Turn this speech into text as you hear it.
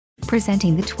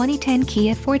Presenting the 2010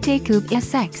 Kia Forte Koup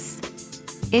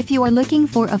SX. If you are looking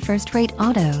for a first-rate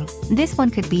auto, this one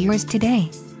could be yours today.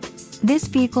 This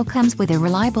vehicle comes with a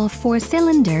reliable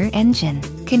 4-cylinder engine,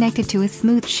 connected to a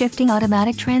smooth shifting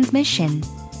automatic transmission.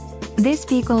 This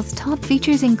vehicle's top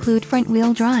features include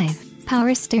front-wheel drive,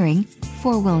 power steering,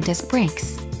 4-wheel disc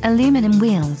brakes, aluminum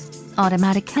wheels,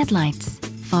 automatic headlights,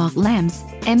 fog lamps,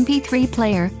 MP3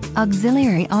 player,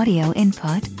 auxiliary audio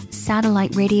input,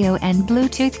 satellite radio and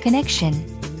Bluetooth connection.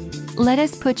 Let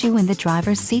us put you in the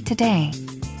driver's seat today.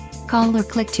 Call or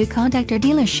click to contact our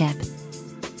dealership.